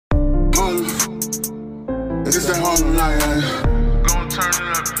say Harlem Nights. Gon' turn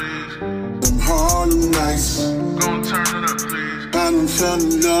it up, please. Them Harlem Nights. Gon' turn it up, please. I done fell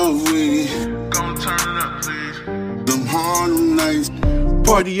in love with it. Gon' turn it up, please. Them Harlem Nights.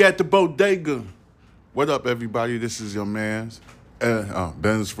 Party at the bodega. What up, everybody? This is your man's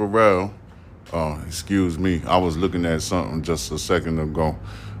Benz Pharrell. Excuse me. I was looking at something just a second ago.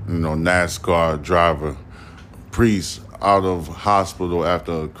 You know, NASCAR driver, priest out of hospital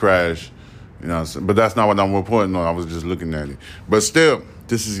after a crash. You know what I'm saying? But that's not what I'm reporting on. I was just looking at it. But still,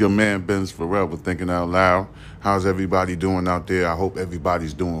 this is your man, Benz Pharrell, with Thinking Out Loud. How's everybody doing out there? I hope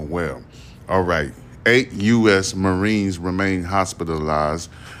everybody's doing well. All right. 8 U.S. Marines remain hospitalized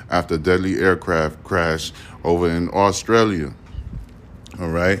after deadly aircraft crash over in Australia. All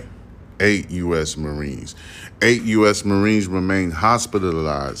right. 8 U.S. Marines. 8 U.S. Marines remain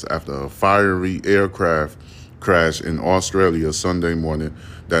hospitalized after a fiery aircraft crash in Australia Sunday morning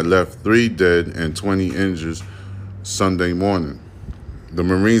that left 3 dead and 20 injured Sunday morning. The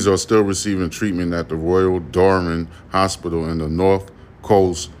Marines are still receiving treatment at the Royal Darwin Hospital in the North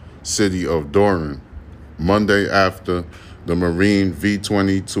Coast city of Darwin. Monday, after the Marine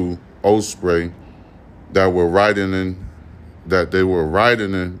V-22 Osprey that they were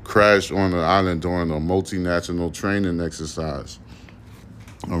riding in crashed on the island during a multinational training exercise.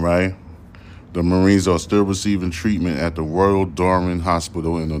 All right. The Marines are still receiving treatment at the Royal Darwin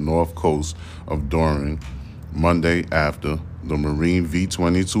Hospital in the North Coast of Darwin. Monday, after the Marine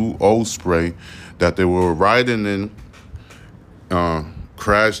V-22 Osprey that they were riding in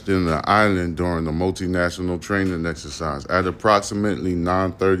crashed in the island during the multinational training exercise at approximately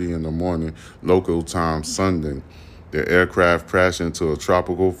 9:30 in the morning local time Sunday. The aircraft crashed into a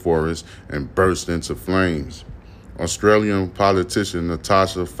tropical forest and burst into flames. Australian politician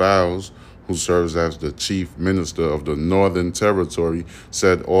Natasha Fowles, who serves as the chief minister of the Northern Territory,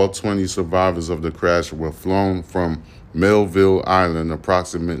 said all 20 survivors of the crash were flown from Melville Island,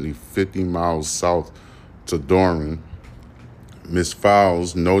 approximately 50 miles south to Darwin. Ms.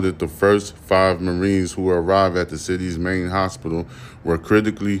 Fowles noted the first 5 Marines who arrived at the city's main hospital were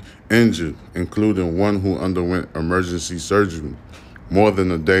critically injured, including one who underwent emergency surgery. More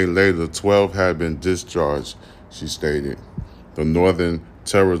than a day later, 12 had been discharged, she stated. The Northern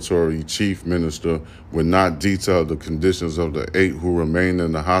Territory chief minister would not detail the conditions of the 8 who remained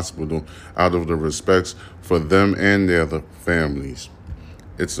in the hospital out of the respects for them and their families.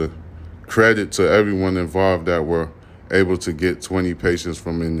 It's a credit to everyone involved that were able to get 20 patients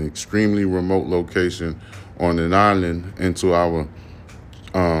from an extremely remote location on an island into our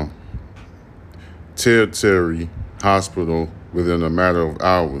tertiary hospital within a matter of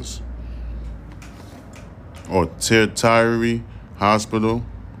hours. Or tertiary hospital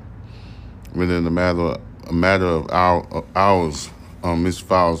within a matter of hours, Ms.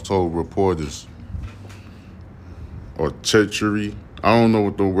 Fowles told reporters. Or tertiary, I don't know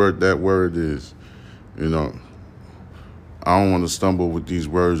what that word is, you know. I don't want to stumble with these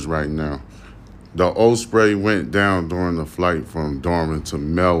words right now. The Osprey went down during the flight from Darwin to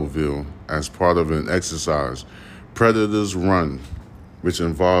Melville as part of an exercise, Predator's Run, which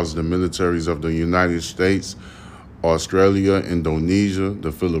involves the militaries of the United States, Australia, Indonesia,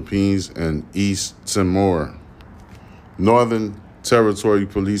 the Philippines, and East Timor. Northern Territory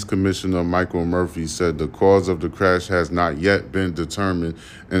Police Commissioner Michael Murphy said the cause of the crash has not yet been determined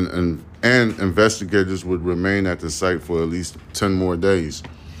and investigators would remain at the site for at least 10 more days.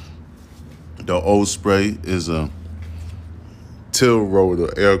 The Osprey is a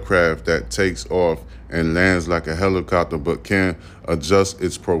tiltrotor aircraft that takes off and lands like a helicopter but can adjust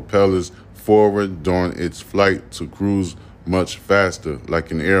its propellers forward during its flight to cruise much faster like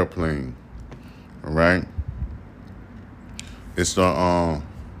an airplane. All right? It's the I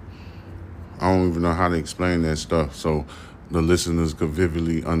don't even know how to explain that stuff so the listeners could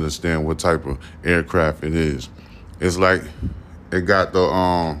vividly understand what type of aircraft it is. It's like it got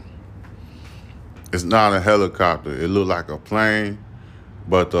it's not a helicopter. It looked like a plane,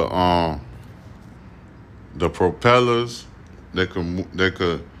 but the propellers they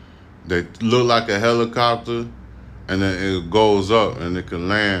look like a helicopter, and then it goes up and it can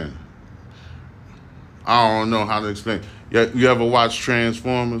land. I don't know how to explain. You ever watch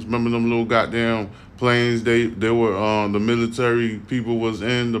Transformers? Remember them little goddamn planes? They were the military people was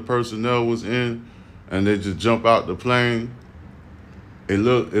in, the personnel was in, and they just jump out the plane.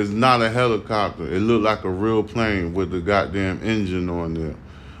 It's not a helicopter. It looked like a real plane with the goddamn engine on there,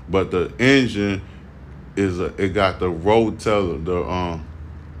 but the engine it got the rotor,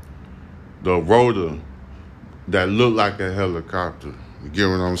 the rotor that looked like a helicopter. You get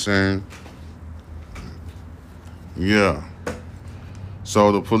what I'm saying? Yeah.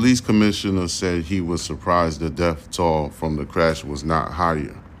 So the police commissioner said he was surprised the death toll from the crash was not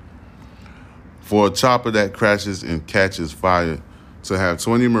higher. For a chopper that crashes and catches fire to have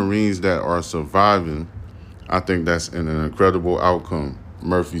 20 Marines that are surviving, I think that's an incredible outcome,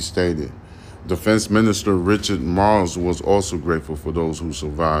 Murphy stated. Defense Minister Richard Marles was also grateful for those who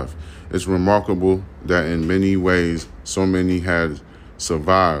survived. It's remarkable that in many ways, so many had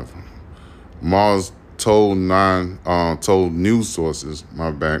survived. Marles told news sources,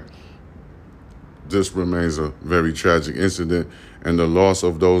 this remains a very tragic incident, and the loss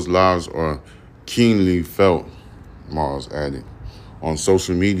of those lives are keenly felt, Marles added. On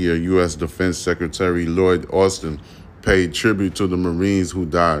social media, U.S. Defense Secretary Lloyd Austin paid tribute to the Marines who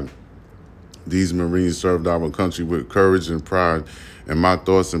died. These Marines served our country with courage and pride, and my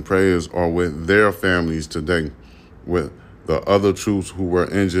thoughts and prayers are with their families today, with the other troops who were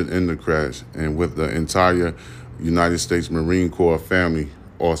injured in the crash, and with the entire United States Marine Corps family,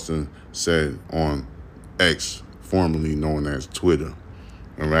 Austin said on X, formerly known as Twitter.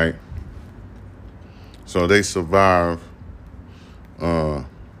 All right? So they survived,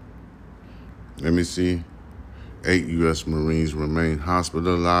 8 U.S. Marines remain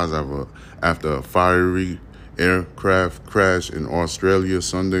hospitalized after a fiery aircraft crash in Australia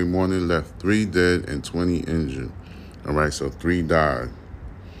Sunday morning left 3 dead and 20 injured. All right, so 3 died.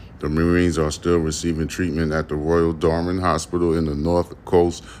 The Marines are still receiving treatment at the Royal Darwin Hospital in the north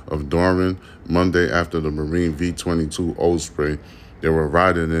coast of Darwin. Monday, after the Marine V-22 Osprey they were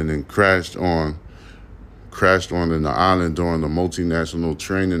riding in and crashed on in the island during the multinational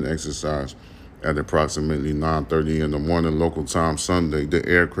training exercise. At approximately 9:30 in the morning local time Sunday, the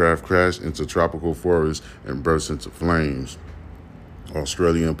aircraft crashed into tropical forest and burst into flames.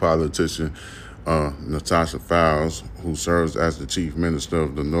 Australian politician Natasha Fowles, who serves as the chief minister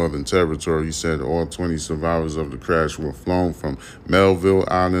of the Northern Territory, said all 20 survivors of the crash were flown from Melville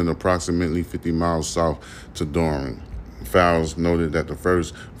Island, approximately 50 miles south, to Darwin. Fowles noted that the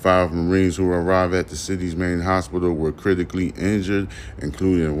first 5 Marines who arrived at the city's main hospital were critically injured,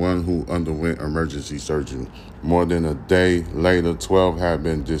 including one who underwent emergency surgery. More than a day later, 12 had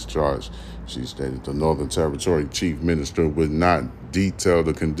been discharged. She stated the Northern Territory chief minister would not detail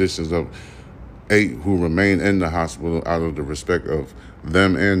the conditions of 8 who remain in the hospital out of the respect of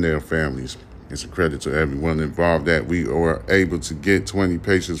them and their families. It's a credit to everyone involved that we were able to get 20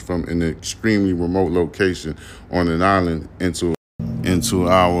 patients from an extremely remote location on an island into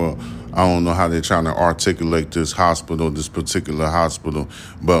our, I don't know how they're trying to articulate this particular hospital,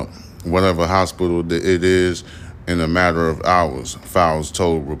 but whatever hospital it is, in a matter of hours, Fowles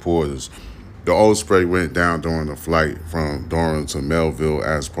told reporters. The Osprey went down during a flight from Darwin to Melville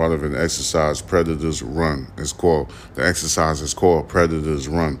as part of an exercise Predators Run. The exercise is called Predators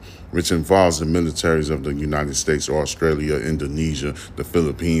Run, which involves the militaries of the United States, Australia, Indonesia, the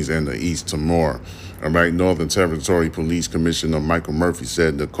Philippines, and the East Timor. All right, Northern Territory Police Commissioner Michael Murphy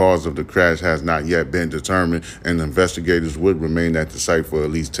said the cause of the crash has not yet been determined, and investigators would remain at the site for at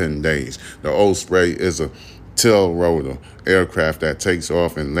least 10 days. The Osprey is a tail-rotor aircraft that takes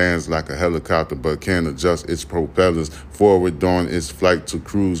off and lands like a helicopter but can adjust its propellers forward during its flight to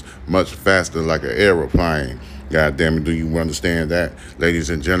cruise much faster like an aeroplane. God damn it, do you understand that? Ladies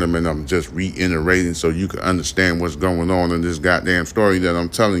and gentlemen, I'm just reiterating so you can understand what's going on in this goddamn story that I'm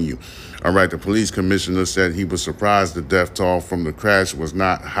telling you. All right, the police commissioner said he was surprised the death toll from the crash was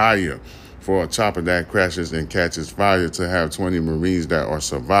not higher. For a chopper that crashes and catches fire to have 20 Marines that are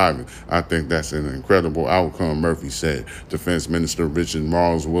surviving, I think that's an incredible outcome, Murphy said. Defense Minister Richard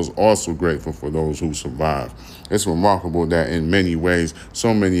Marles was also grateful for those who survived. It's remarkable that in many ways,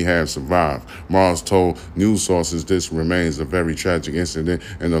 so many have survived. Marles told news sources this remains a very tragic incident,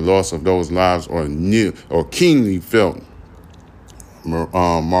 and the loss of those lives are keenly felt,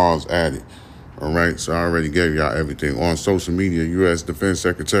 Marles added. All right, so I already gave y'all everything. On social media, U.S. Defense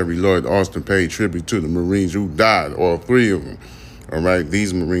Secretary Lloyd Austin paid tribute to the Marines who died, all 3 of them. All right,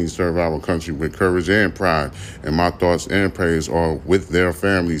 these Marines serve our country with courage and pride, and my thoughts and prayers are with their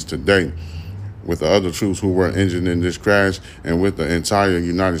families today, with the other troops who were injured in this crash, and with the entire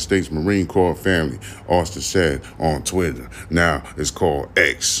United States Marine Corps family, Austin said on Twitter. Now it's called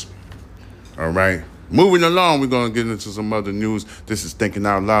X. All right. Moving along, we're going to get into some other news. This is Thinking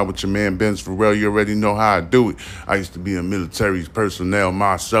Out Loud with your man, Benz Farrell. You already know how I do it. I used to be a military personnel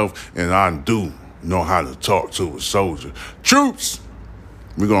myself, and I do know how to talk to a soldier. Troops,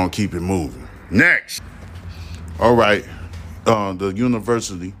 we're going to keep it moving. Next. All right. The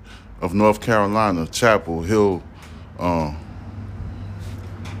University of North Carolina, Chapel Hill,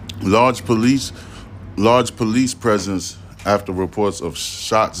 large police presence after reports of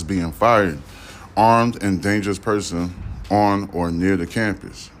shots being fired. Armed and dangerous person on or near the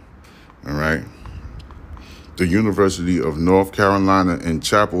campus. All right. The University of North Carolina in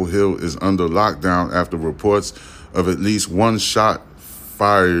Chapel Hill is under lockdown after reports of at least one shot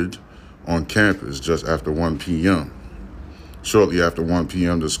fired on campus just after 1 p.m. Shortly after 1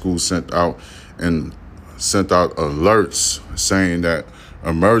 p.m., the school sent out alerts saying that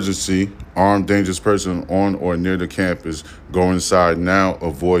emergency, armed, dangerous person on or near the campus, go inside now,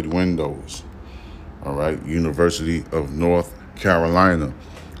 avoid windows. All right, University of North Carolina.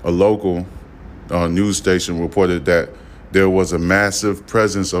 A local news station reported that there was a massive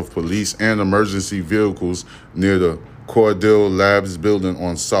presence of police and emergency vehicles near the Cordill Labs building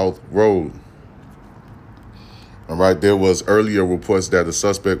on South Road. All right, there was earlier reports that the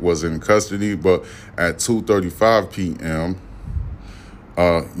suspect was in custody, but at 2:35 p.m.,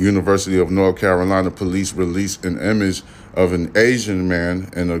 University of North Carolina police released an image of an Asian man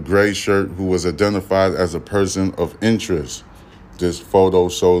in a gray shirt who was identified as a person of interest. This photo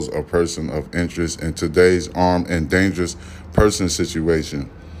shows a person of interest in today's armed and dangerous person situation.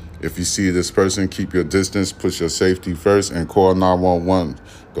 If you see this person, keep your distance, put your safety first, and call 911,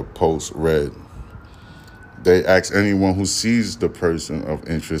 the post read. They ask anyone who sees the person of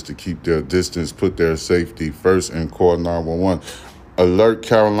interest to keep their distance, put their safety first, and call 911. Alert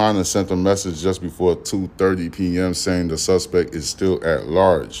Carolina sent a message just before 2:30 p.m. saying the suspect is still at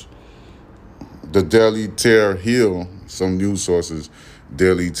large. The Daily Tar Heel, some news sources,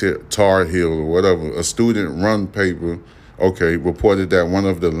 Daily Tar Heel or whatever, a student-run paper, reported that one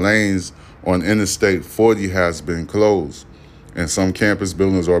of the lanes on Interstate 40 has been closed and some campus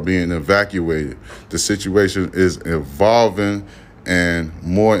buildings are being evacuated. The situation is evolving and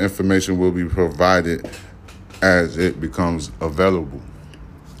more information will be provided as it becomes available.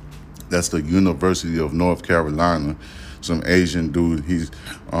 That's the University of North Carolina. Some Asian dude, he's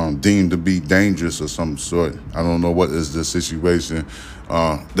deemed to be dangerous or some sort. I don't know what is the situation.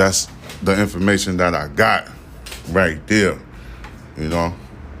 That's the information that I got right there. You know,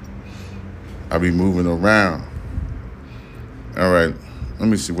 I be moving around. All right, let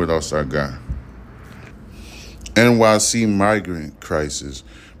me see what else I got. NYC migrant crisis.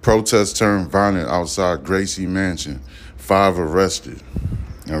 Protests turned violent outside Gracie Mansion. 5 arrested.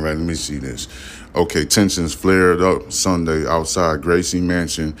 All right, let me see this. Okay, tensions flared up Sunday outside Gracie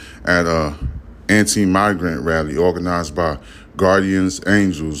Mansion at a anti-migrant rally organized by Guardians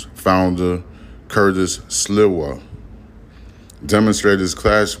Angels founder Curtis Sliwa. Demonstrators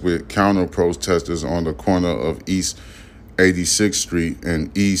clashed with counter-protesters on the corner of East 86th Street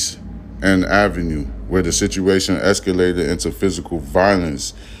and East End Avenue, where the situation escalated into physical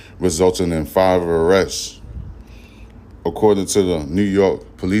violence, resulting in 5 arrests. According to the New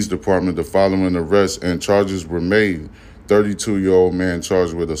York Police Department, the following arrests and charges were made. 32-year-old man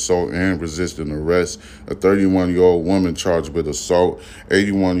charged with assault and resisting arrest. A 31-year-old woman charged with assault.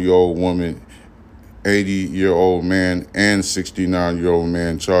 81-year-old woman, 80-year-old man, and 69-year-old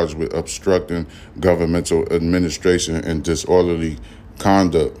man charged with obstructing governmental administration and disorderly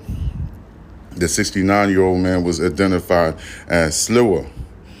conduct. The 69-year-old man was identified as Sliwa.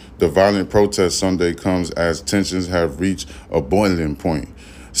 The violent protest Sunday comes as tensions have reached a boiling point.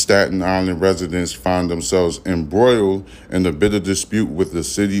 Staten Island residents find themselves embroiled in a bitter dispute with the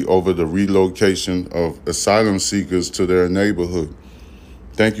city over the relocation of asylum seekers to their neighborhood.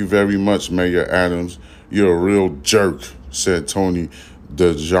 "Thank you very much, Mayor Adams. You're a real jerk," said Tony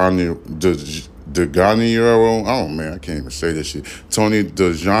DeGaniro. Oh, man, I can't even say this shit. Tony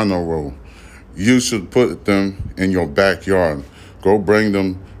DeGaniro. "You should put them in your backyard. Go bring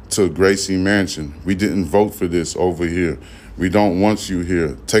them to Gracie Mansion. We didn't vote for this over here. We don't want you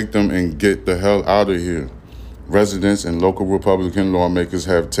here. Take them and get the hell out of here." Residents and local Republican lawmakers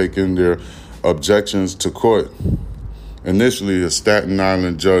have taken their objections to court. Initially, a Staten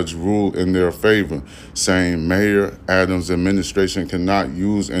Island judge ruled in their favor, saying Mayor Adams' administration cannot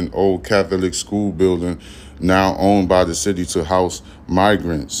use an old Catholic school building now owned by the city to house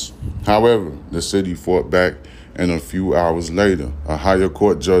migrants. However, the city fought back, and a few hours later, a higher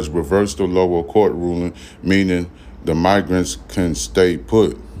court judge reversed the lower court ruling, meaning the migrants can stay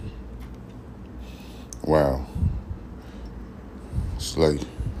put. Wow. It's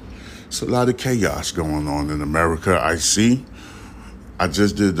a lot of chaos going on in America, I see. I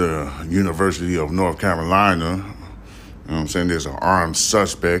just did the University of North Carolina. You know what I'm saying? There's an armed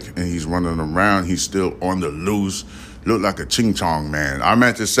suspect, and he's running around. He's still on the loose. Look like a ching-chong man. I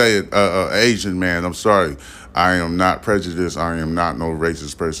meant to say Asian man. I'm sorry. I am not prejudiced. I am not no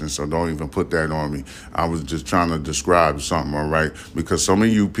racist person, so don't even put that on me. I was just trying to describe something, all right? Because some of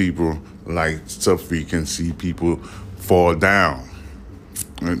you people like to freaking see people fall down.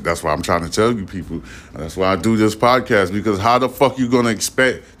 And that's why I'm trying to tell you people. That's why I do this podcast, because how the fuck you gonna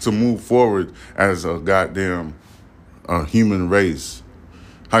expect to move forward as a goddamn human race?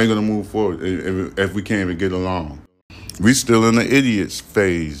 How you gonna move forward if we can't even get along? We still in the idiots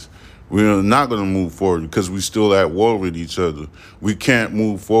phase. We're not gonna move forward because we still at war with each other. We can't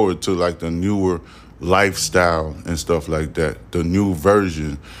move forward to like the newer lifestyle and stuff like that, the new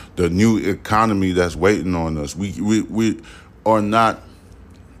version, the new economy that's waiting on us. We are not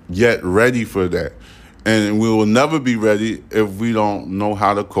yet ready for that. And we will never be ready if we don't know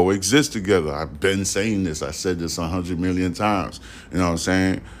how to coexist together. I've been saying this. I said this 100 million times. You know what I'm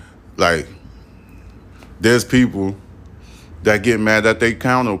saying? Like, there's people that get mad at their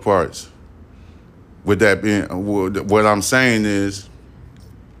counterparts. With that being, what I'm saying is,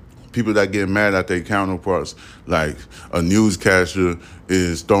 people that get mad at their counterparts, like a newscaster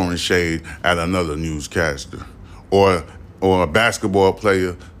is throwing shade at another newscaster, or a basketball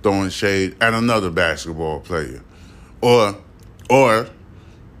player throwing shade at another basketball player, or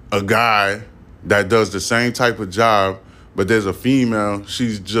a guy that does the same type of job, but there's a female,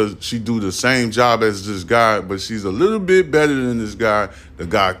 she do the same job as this guy, but she's a little bit better than this guy, the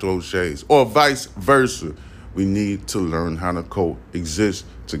guy throws shades, or vice versa. We need to learn how to coexist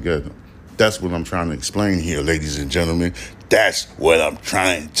together. That's what I'm trying to explain here, ladies and gentlemen. That's what I'm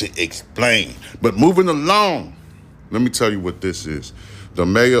trying to explain. But moving along, let me tell you what this is. The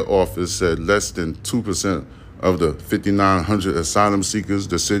mayor office said less than 2% of the 5,900 asylum seekers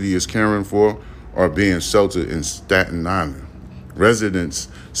the city is caring for are being sheltered in Staten Island. Residents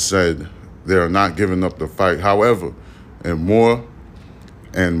said they are not giving up the fight. However, and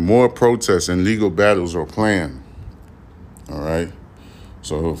more protests and legal battles are planned. All right?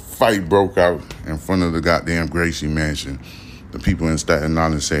 So a fight broke out in front of the goddamn Gracie Mansion. The people in Staten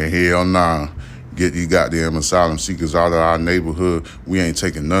Island said, hell nah, get these goddamn asylum seekers out of our neighborhood. We ain't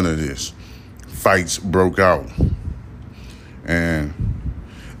taking none of this. Fights broke out. And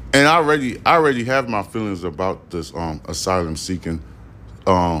I already have my feelings about this asylum seeking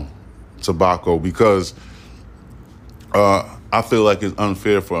tobacco, because I feel like it's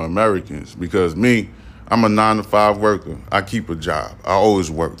unfair for Americans, because I'm a 9-to-5 worker. I keep a job. I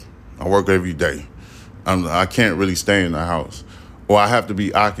always work. I work every day. I can't really stay in the house, or I have to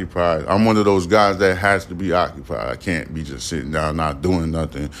be occupied. I'm one of those guys that has to be occupied. I can't be just sitting down, not doing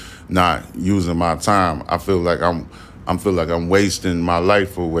nothing, not using my time. I feel like I'm wasting my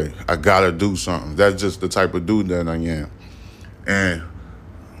life away. I gotta do something. That's just the type of dude that I am. And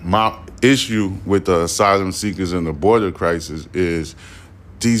my issue with the asylum seekers and the border crisis is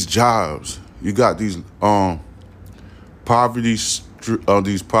these jobs. You got these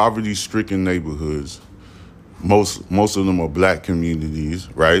poverty-stricken neighborhoods. Most of them are black communities,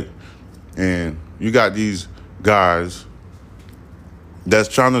 right? And you got these guys that's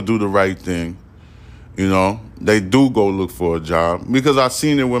trying to do the right thing. You know, they do go look for a job, because I've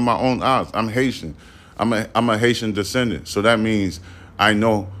seen it with my own eyes. I'm Haitian. I'm a Haitian descendant, so that means I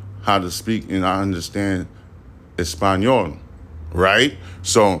know how to speak and I understand Espanol, right?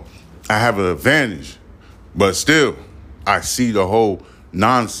 So I have an advantage, but still, I see the whole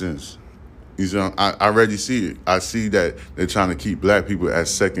nonsense. You know, I already see it. I see that they're trying to keep black people as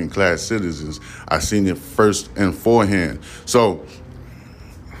second-class citizens. I've seen it first and forehand. So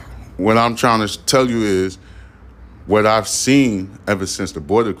what I'm trying to tell you is what I've seen ever since the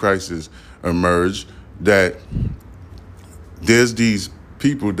border crisis emerged, that there's these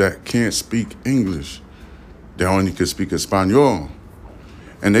people that can't speak English. They only can speak Espanol.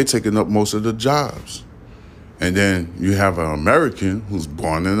 And they're taking up most of the jobs. And then you have an American who's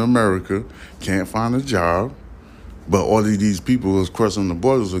born in America, can't find a job, but all of these people who's crossing the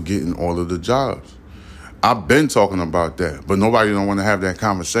borders are getting all of the jobs. I've been talking about that, but nobody don't want to have that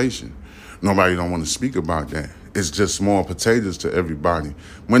conversation. Nobody don't want to speak about that. It's just small potatoes to everybody,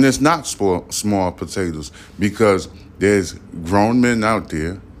 when it's not small potatoes, because there's grown men out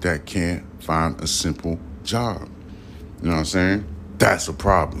there that can't find a simple job. You know what I'm saying? That's a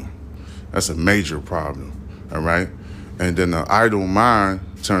problem. That's a major problem, all right? And then the idle mind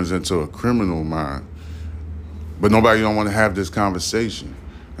turns into a criminal mind. But nobody don't want to have this conversation. You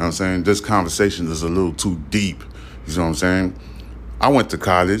know what I'm saying? This conversation is a little too deep. You know what I'm saying? I went to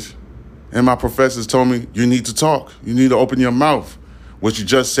college, and my professors told me, you need to talk. You need to open your mouth. What you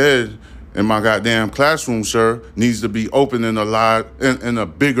just said in my goddamn classroom, sir, needs to be open in a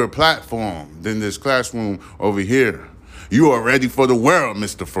bigger platform than this classroom over here. You are ready for the world,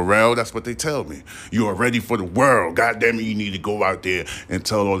 Mr. Farrell. That's what they tell me. You are ready for the world. Goddamn it, you need to go out there and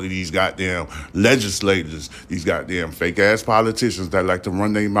tell all of these goddamn legislators, these goddamn fake-ass politicians that like to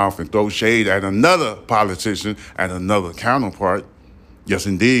run their mouth and throw shade at another politician, at another counterpart. Yes,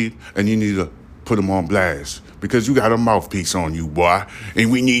 indeed. And you need to put them on blast because you got a mouthpiece on you, boy.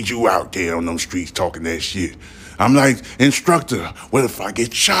 And we need you out there on them streets talking that shit. I'm like, instructor, what if I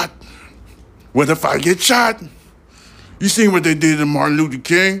get shot? What if I get shot? You seen what they did to Martin Luther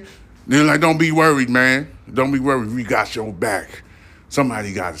King? They're like, don't be worried, man. Don't be worried. We got your back.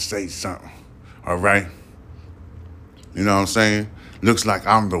 Somebody got to say something. All right? You know what I'm saying? Looks like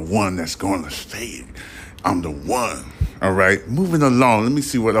I'm the one that's going to say it. I'm the one. All right? Moving along. Let me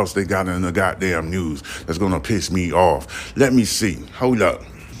see what else they got in the goddamn news that's going to piss me off. Let me see. Hold up.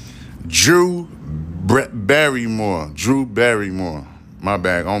 Drew Barrymore. My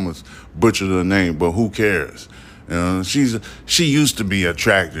bad. Almost butchered her name, but who cares? She used to be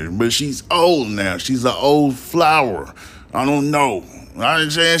attractive, but she's old now. She's an old flower. I don't know. I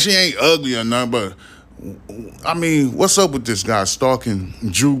ain't saying she ain't ugly or nothing, but I mean, what's up with this guy stalking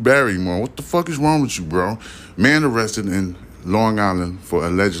Drew Barrymore? What the fuck is wrong with you, bro? Man arrested in Long Island for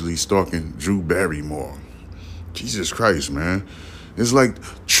allegedly stalking Drew Barrymore. Jesus Christ, man. There's like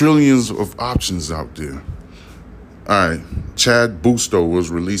trillions of options out there. All right, Chad Busto was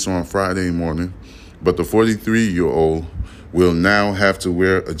released on Friday morning, but the 43-year-old will now have to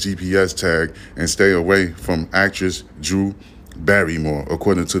wear a GPS tag and stay away from actress Drew Barrymore,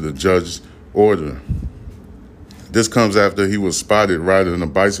 according to the judge's order. This comes after he was spotted riding a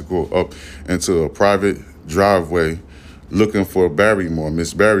bicycle up into a private driveway looking for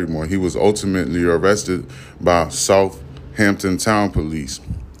Miss Barrymore. He was ultimately arrested by Southampton Town Police,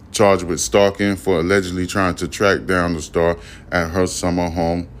 charged with stalking for allegedly trying to track down the star at her summer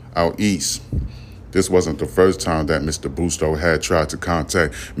home out east. This wasn't the first time that Mr. Busto had tried to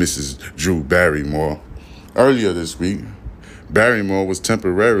contact Mrs. Drew Barrymore. Earlier this week, Barrymore was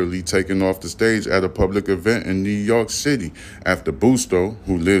temporarily taken off the stage at a public event in New York City after Busto,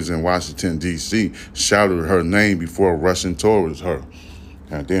 who lives in Washington, D.C., shouted her name before rushing towards her.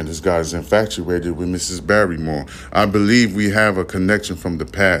 God damn, this guy's infatuated with Mrs. Barrymore. I believe we have a connection from the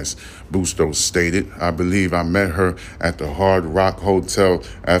past, Busto stated. I believe I met her at the Hard Rock Hotel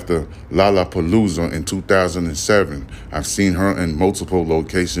after Lollapalooza in 2007. I've seen her in multiple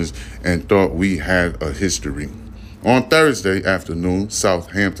locations and thought we had a history. On Thursday afternoon,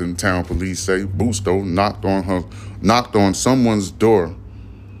 Southampton Town Police say Busto knocked on someone's door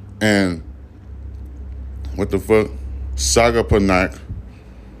and Sagaponack,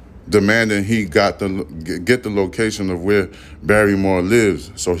 demanding he get the location of where Barrymore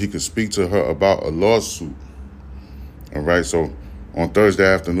lives so he could speak to her about a lawsuit. All right, so on Thursday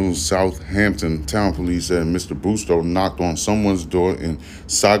afternoon, Southampton Town Police said Mr. Busto knocked on someone's door in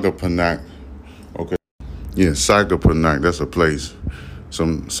Sagaponack. Okay. Yeah, Sagaponack, that's a place,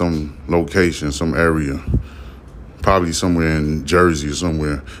 some location, some area, probably somewhere in Jersey or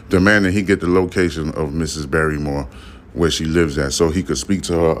somewhere, demanding he get the location of Mrs. Barrymore, where she lives at, so he could speak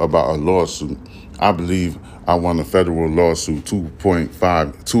to her about a lawsuit. I believe I won a federal lawsuit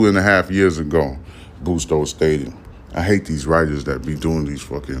 2.5 years ago, Busto stated. I hate these writers that be doing these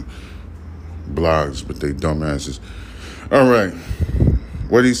fucking blogs, but they dumbasses. All right,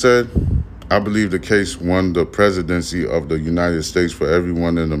 what he said, I believe the case won the presidency of the United States for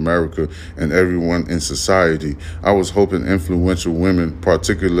everyone in America and everyone in society. I was hoping influential women,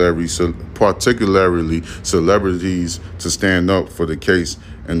 particularly celebrities, to stand up for the case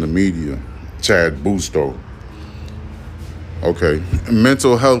in the media. Chad Busto. Okay.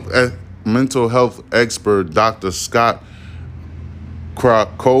 Mental health expert Dr. Scott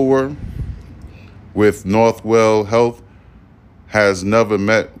Krakower with Northwell Health has never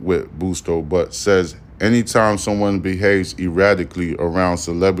met with Busto, but says anytime someone behaves erratically around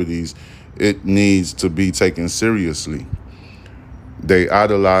celebrities, it needs to be taken seriously. They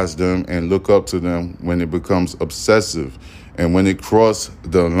idolize them and look up to them when it becomes obsessive. And when it crosses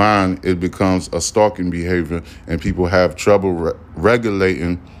the line, it becomes a stalking behavior and people have trouble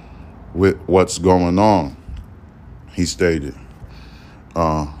regulating with what's going on, he stated.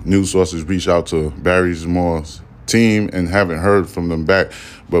 News sources reached out to Barrymore's team and haven't heard from them back.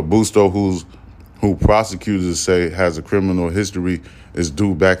 But Busto, who prosecutors say has a criminal history, is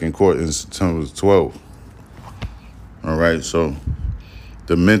due back in court in September 12th. All right, so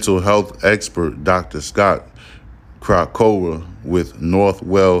the mental health expert, Dr. Scott Krakower with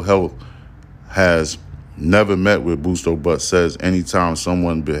Northwell Health, has never met with Busto, but says anytime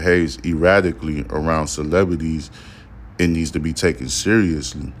someone behaves erratically around celebrities, it needs to be taken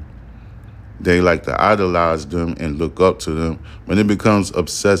seriously. They like to idolize them and look up to them when it becomes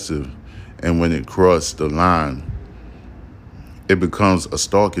obsessive, and when it crosses the line, it becomes a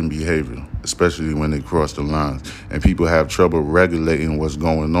stalking behavior, especially when it crosses the lines and people have trouble regulating what's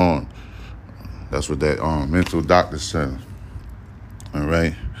going on. That's what that mental doctor said. all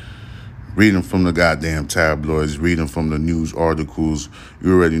right? Reading from the goddamn tabloids, reading from the news articles.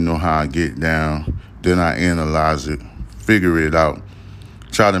 You already know how I get down. Then I analyze it, figure it out,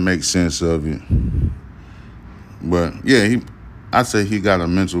 try to make sense of it. But yeah, I say he got a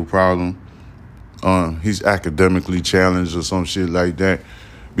mental problem. He's academically challenged or some shit like that.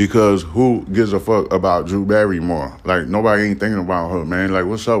 Because who gives a fuck about Drew Barrymore? Like, nobody ain't thinking about her, man. Like,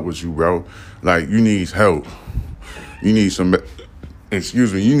 what's up with you, bro? Like, you need help. You need some,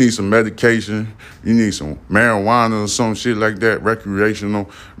 you need some medication. You need some marijuana or some shit like that, recreational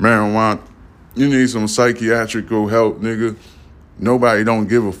marijuana. You need some psychiatrical help, nigga. Nobody don't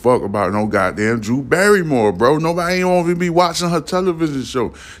give a fuck about no goddamn Drew Barrymore, bro. Nobody ain't even be watching her television show.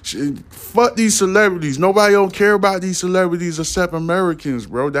 Fuck these celebrities. Nobody don't care about these celebrities except Americans,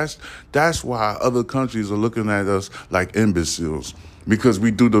 bro. That's why other countries are looking at us like imbeciles. Because we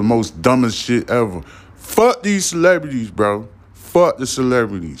do the most dumbest shit ever. Fuck these celebrities, bro. Fuck the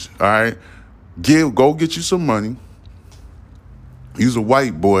celebrities, all right? Go get you some money. He's a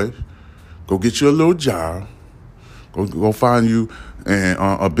white boy. Go get you a little job. Go find you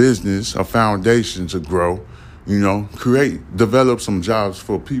a business, a foundation to grow, develop some jobs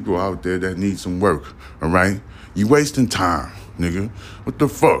for people out there that need some work, all right? You wasting time, nigga. What the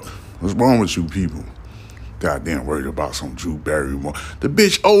fuck? What's wrong with you people? Goddamn worried about some Drew Barrymore. The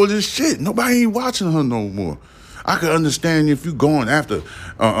bitch old as shit. Nobody ain't watching her no more. I could understand if you going after,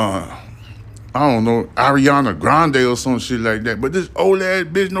 I don't know, Ariana Grande or some shit like that. But this old ass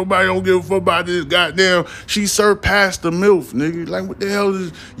bitch, nobody don't give a fuck about this goddamn. She surpassed the MILF, nigga. Like, what the hell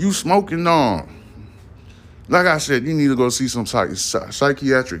is you smoking on? Like I said, you need to go see some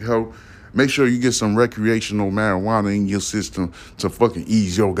psychiatric help. Make sure you get some recreational marijuana in your system to fucking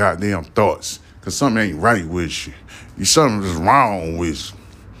ease your goddamn thoughts. Because something ain't right with you. Something is wrong with you.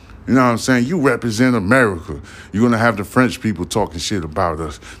 You know what I'm saying? You represent America. You're going to have the French people talking shit about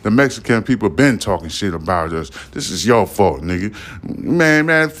us. The Mexican people been talking shit about us. This is your fault, nigga. Man,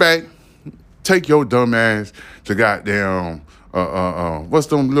 matter of fact, take your dumb ass to goddamn, what's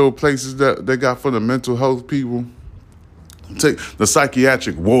them little places that they got for the mental health people? Take the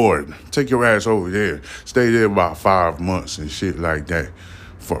psychiatric ward. Take your ass over there. Stay there about 5 months and shit like that.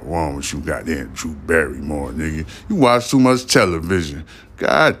 Fuck wrong with you, goddamn Drew Barrymore, nigga. You watch too much television.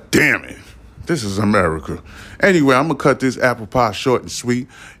 God damn it. This is America. Anyway, I'm going to cut this apple pie short and sweet.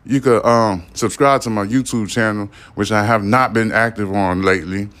 You could subscribe to my YouTube channel, which I have not been active on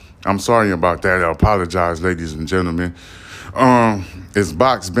lately. I'm sorry about that. I apologize, ladies and gentlemen. It's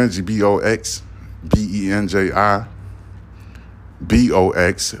Box Benji, BoxBenji.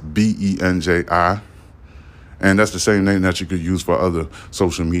 BoxBenji. And that's the same name that you could use for other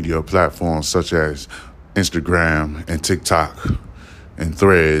social media platforms such as Instagram and TikTok and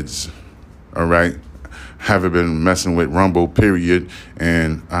Threads, all right? Haven't been messing with Rumble, period,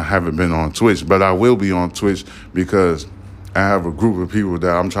 and I haven't been on Twitch, but I will be on Twitch because I have a group of people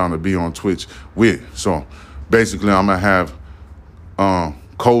that I'm trying to be on Twitch with. So basically I'm going to have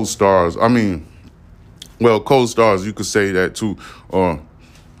co-stars. Co-stars, you could say that too, or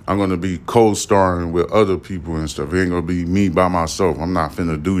I'm going to be co-starring with other people and stuff. It ain't going to be me by myself. I'm not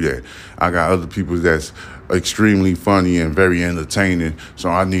finna do that. I got other people that's extremely funny and very entertaining, so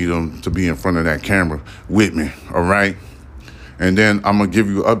I need them to be in front of that camera with me, all right? And then I'm going to give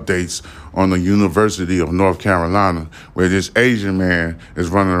you updates on the University of North Carolina where this Asian man is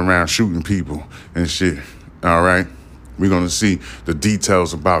running around shooting people and shit, all right? We're going to see the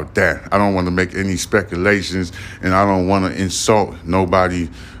details about that. I don't want to make any speculations, and I don't want to insult nobody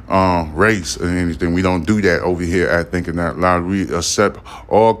race or anything. We don't do that over here at Thinking Out Loud. We accept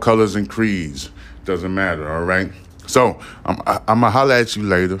all colors and creeds. Doesn't matter, all right? So I'm going to holler at you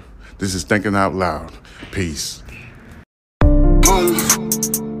later. This is Thinking Out Loud. Peace.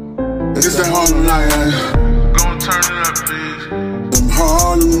 It's that Harlem night. Gon' turn it up, please. Them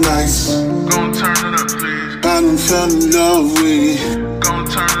Harlem nights. Gon' turn it up, please. I done fell in love with it. Gon'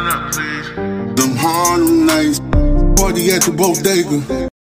 turn it up, please. Them Harlem nights. Party at the bodega.